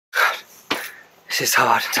This is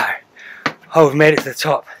hard, I'm tired. Oh, we've made it to the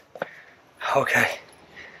top. Okay.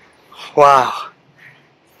 Wow.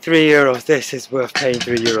 €3. This is worth paying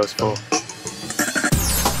 €3 for.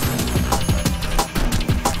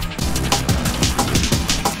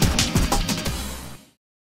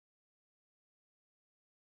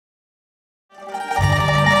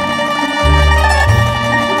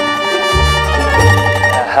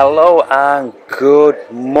 Hello and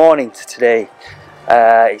good morning to today.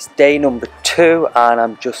 It's day number 2 and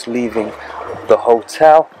I'm just leaving the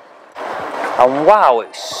hotel. And wow,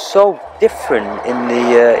 it's so different in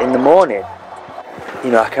the morning.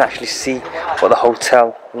 You know, I can actually see what the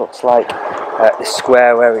hotel looks like, the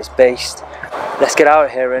square where it's based. Let's get out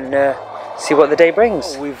of here and see what the day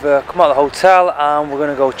brings. We've come out of the hotel and we're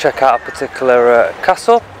going to go check out a particular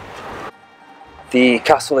castle. The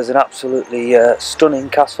castle is an absolutely stunning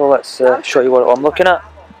castle. Let's show you what I'm looking at.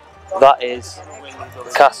 That is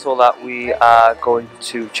the castle that we are going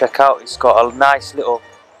to check out. It's got a nice little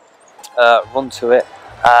run to it.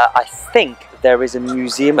 I think there is a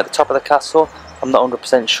museum at the top of the castle. I'm not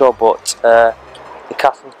 100% sure, but the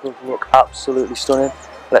castle does look absolutely stunning.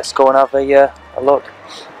 Let's go and have a look.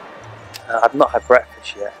 I've not had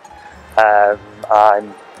breakfast yet.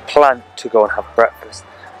 I'm planning to go and have breakfast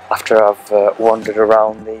after I've wandered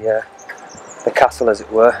around the castle, as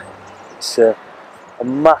it were. It's a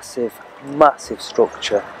massive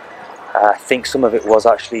structure. I think some of it was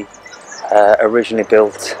actually originally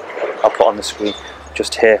built. I'll put on the screen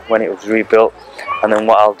just here when it was rebuilt, and then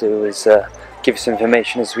what I'll do is give you some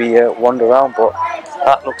information as we wander around. But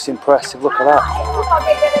that looks impressive. Look at that.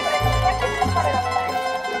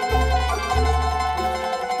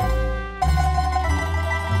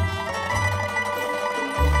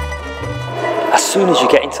 As soon as you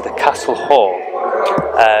get into the castle hall,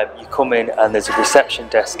 you come in and there's a reception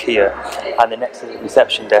desk here, and then next to the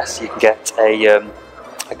reception desk you can get a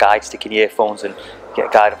guide, stick in your earphones and get a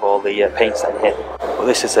guide of all the paints that are here. But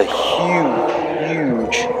this is a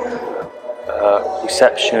huge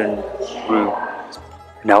reception room.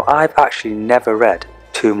 Now, I've actually never read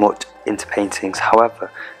too much into paintings.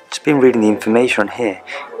 However, just been reading the information on here,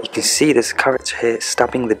 you can see there's a character here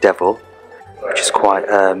stabbing the devil, which is quite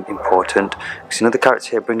important. There's another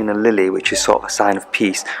character here bringing a lily, which is sort of a sign of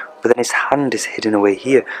peace, but then his hand is hidden away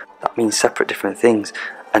here. That means separate different things.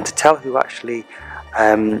 And to tell who actually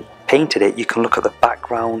painted it, you can look at the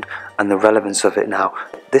background and the relevance of it. Now,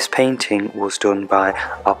 this painting was done by,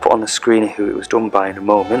 I'll put on the screen who it was done by in a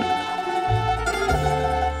moment.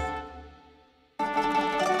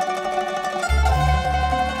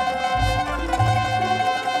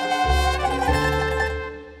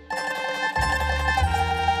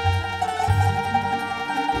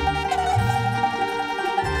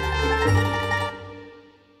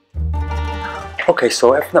 Okay,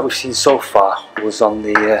 so everything that we've seen so far was on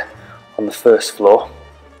the first floor,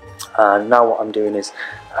 and now what I'm doing is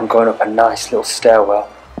I'm going up a nice little stairwell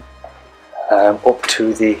up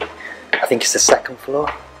to the, I think it's the second floor,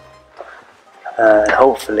 and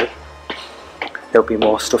hopefully there'll be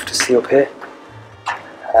more stuff to see up here.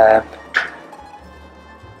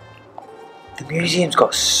 The museum's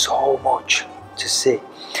got so much to see.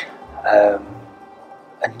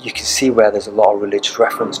 And you can see where there's a lot of religious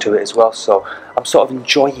reference to it as well, so I'm sort of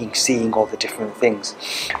enjoying seeing all the different things.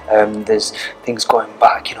 There's things going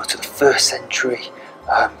back, you know, to the 1st century,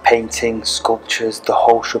 paintings, sculptures, the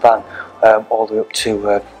whole shebang, all the way up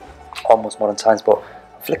to almost modern times. But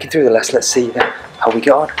flicking through the list, let's see how we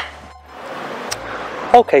get on.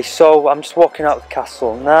 Okay, so I'm just walking out of the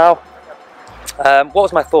castle now. What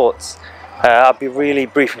was my thoughts? I'll be really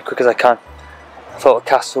brief and quick as I can. I thought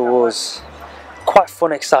the castle was quite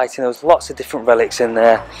fun, exciting. There was lots of different relics in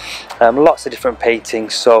there, lots of different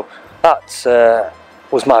paintings, so that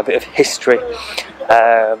was my bit of history.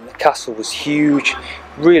 The castle was huge,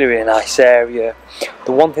 really nice area.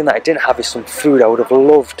 The one thing that I didn't have is some food. I would have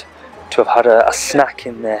loved to have had a snack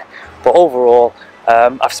in there, but overall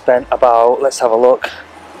I've spent about, let's have a look,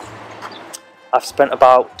 I've spent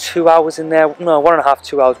about 2 hours in there, no, 1.5,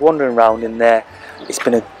 2 hours wandering around in there. It's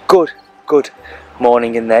been a good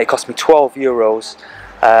morning in there. It cost me €12,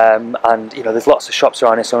 and you know, there's lots of shops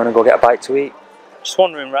around here, so I'm gonna go get a bite to eat. Just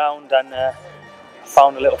wandering around and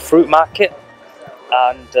found a little fruit market,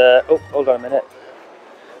 and oh, hold on a minute.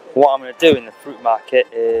 What I'm gonna do in the fruit market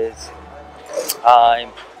is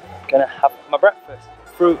I'm gonna have my breakfast,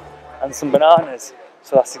 fruit and some bananas.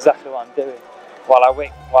 So that's exactly what I'm doing while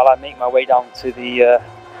I make my way down to the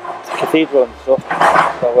cathedral and stuff.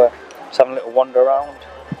 So just having a little wander around.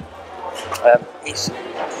 It's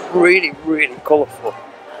really colourful,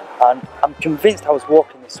 and I'm convinced I was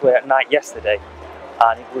walking this way at night yesterday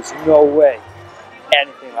and it was no way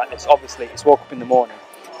anything like this. Obviously, it's woke up in the morning,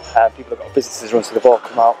 people have got businesses run, so they've all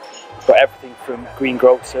come out. Got everything from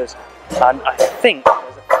greengrocers, and I think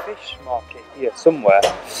there's a fish market here somewhere.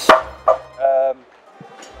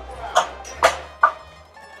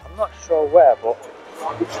 I'm not sure where, but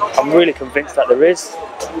I'm really convinced that there is.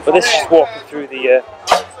 But this is just walking through the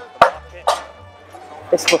market.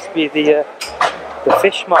 This must be the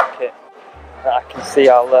fish market that I can see.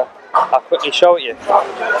 I'll quickly show it you.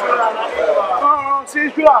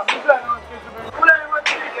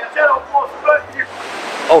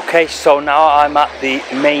 Okay, so now I'm at the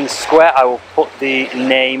main square. I will put the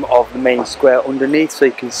name of the main square underneath so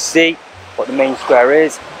you can see what the main square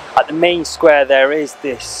is. At the main square there is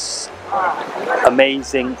this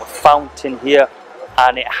amazing fountain here,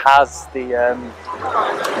 and it has the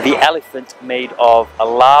elephant made of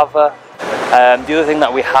lava. The other thing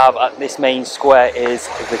that we have at this main square is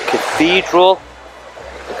the cathedral.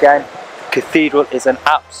 Again, the cathedral is an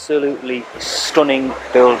absolutely stunning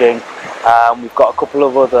building. We've got a couple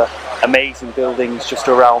of other amazing buildings just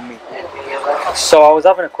around me. So I was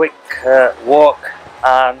having a quick walk,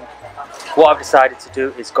 and what I've decided to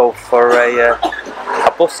do is go for a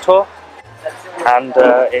bus tour, and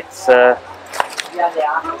it's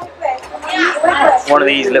one of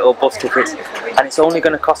these little bus tickets, and it's only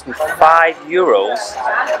going to cost me €5,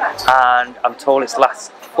 and I'm told it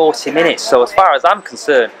lasts 40 minutes. So as far as I'm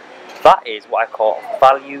concerned, that is what I call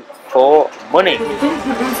value for money.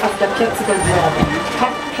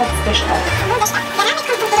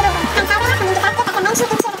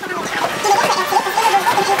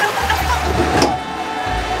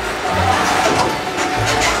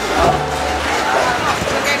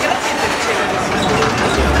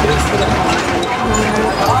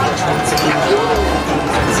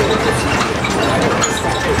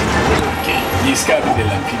 Gli scavi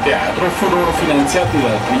dell'anfiteatro furono finanziati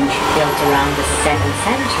dal principe. Built around the 2nd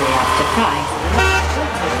century after Christ.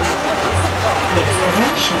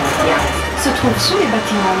 L'excavation of Piazza se trouve sous les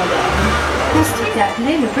bâtiments modernes, construit et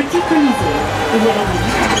appelé le Petit Colisée. Il est réduit.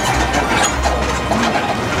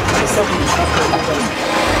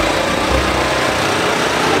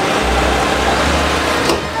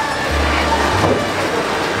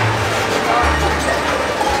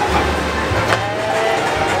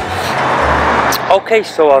 Okay,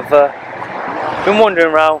 so I've been wandering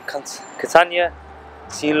around Catania,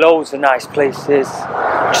 seen loads of nice places.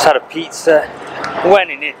 Just had a pizza. When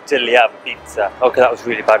in Italy, have pizza. Okay, that was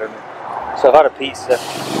really bad of me. So I've had a pizza.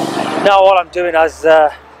 Now all I'm doing is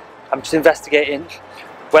I'm just investigating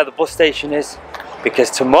where the bus station is,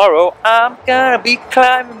 because tomorrow I'm gonna be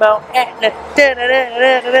climbing Mount Etna.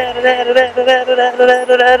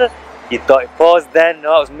 You thought it paused then?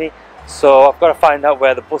 No, it was me. So I've got to find out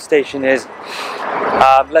where the bus station is.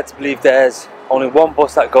 Let's believe there's only one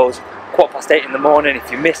bus that goes 8:15 in the morning.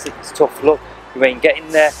 If you miss it, it's tough luck. You ain't getting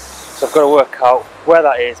there. So I've got to work out where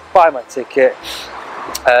that is, buy my ticket,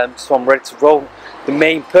 so I'm ready to roll. The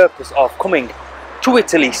main purpose of coming to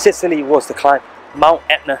Italy, Sicily, was to climb Mount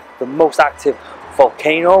Etna, the most active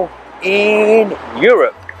volcano in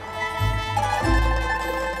Europe.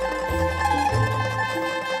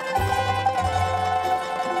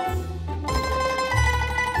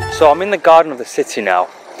 So I'm in the garden of the city now.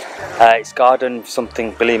 It's garden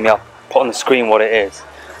something, believe me, I'll put on the screen what it is.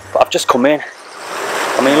 But I've just come in.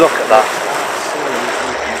 I mean, look at that.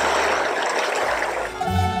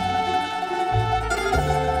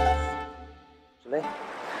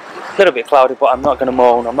 A little bit cloudy, but I'm not going to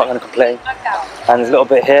moan, I'm not going to complain. And there's a little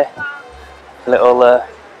bit here, a little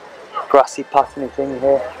grassy patterny thing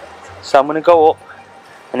here. So I'm going to go up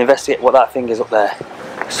and investigate what that thing is up there.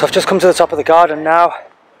 So I've just come to the top of the garden now,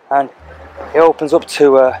 and it opens up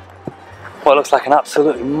to what looks like an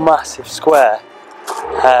absolutely massive square.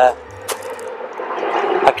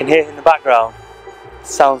 I can hear in the background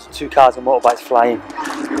sounds of 2 cars and motorbikes flying.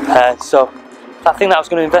 So that thing that I was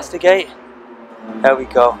going to investigate, there we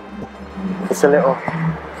go. It's a little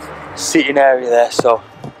seating area there. So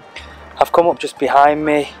I've come up just behind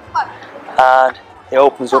me, and it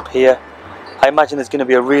opens up here. I imagine there's going to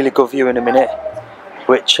be a really good view in a minute,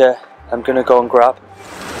 which I'm going to go and grab.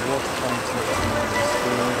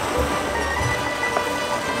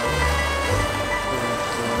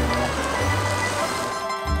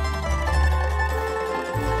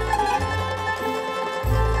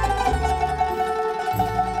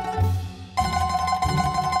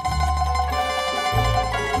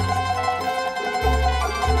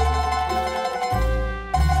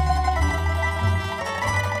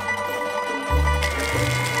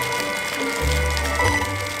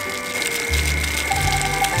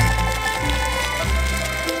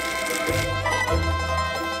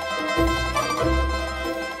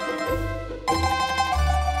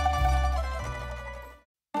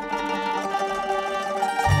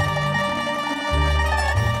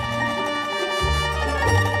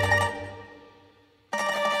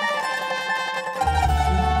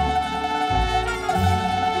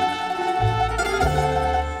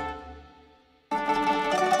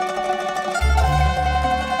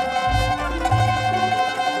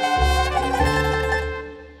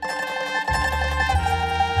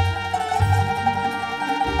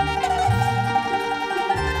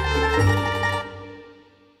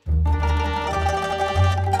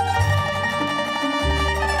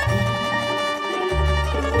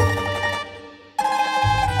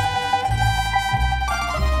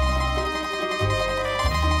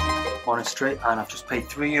 monastery, and I've just paid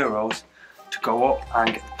 €3 to go up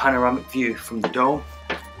and get the panoramic view from the dome.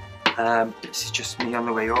 This is just me on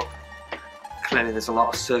the way up. Clearly there's a lot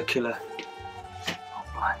of circular... Oh,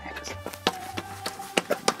 blimey.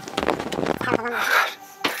 Oh,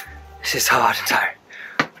 this is hard and tiring.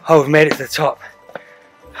 Oh, we've made it to the top.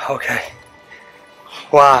 Okay.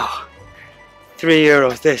 Wow.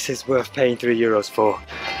 €3. This is worth paying €3 for.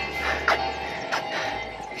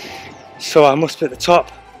 So I must be at the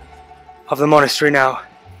top of the monastery now.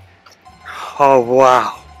 Oh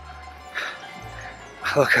wow.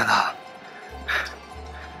 Look at that.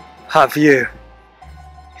 That view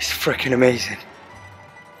is freaking amazing.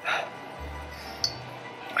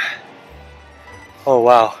 Oh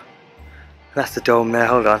wow. That's the dome there,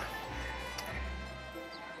 hold on.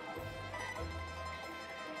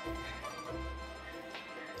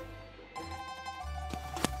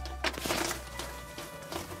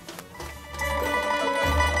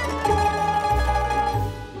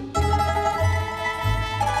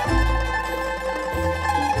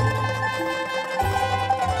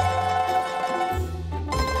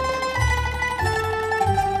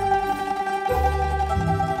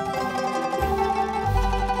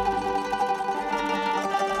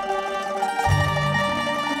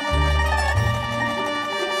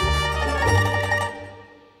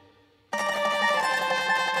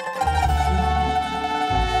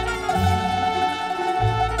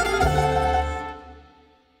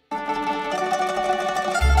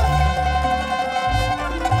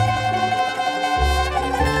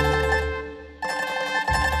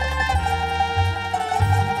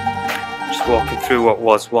 Walking through what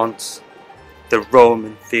was once the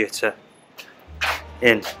Roman theatre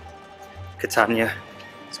in Catania.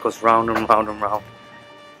 This goes round and round and round.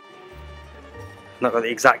 Not got the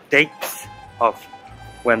exact dates of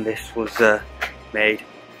when this was made.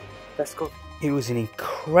 Let's go. It was an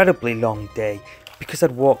incredibly long day because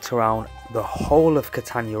I'd walked around the whole of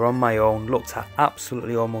Catania on my own, looked at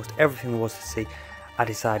absolutely almost everything there was to see. I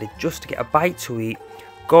decided just to get a bite to eat,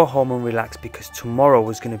 go home and relax, because tomorrow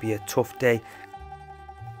was going to be a tough day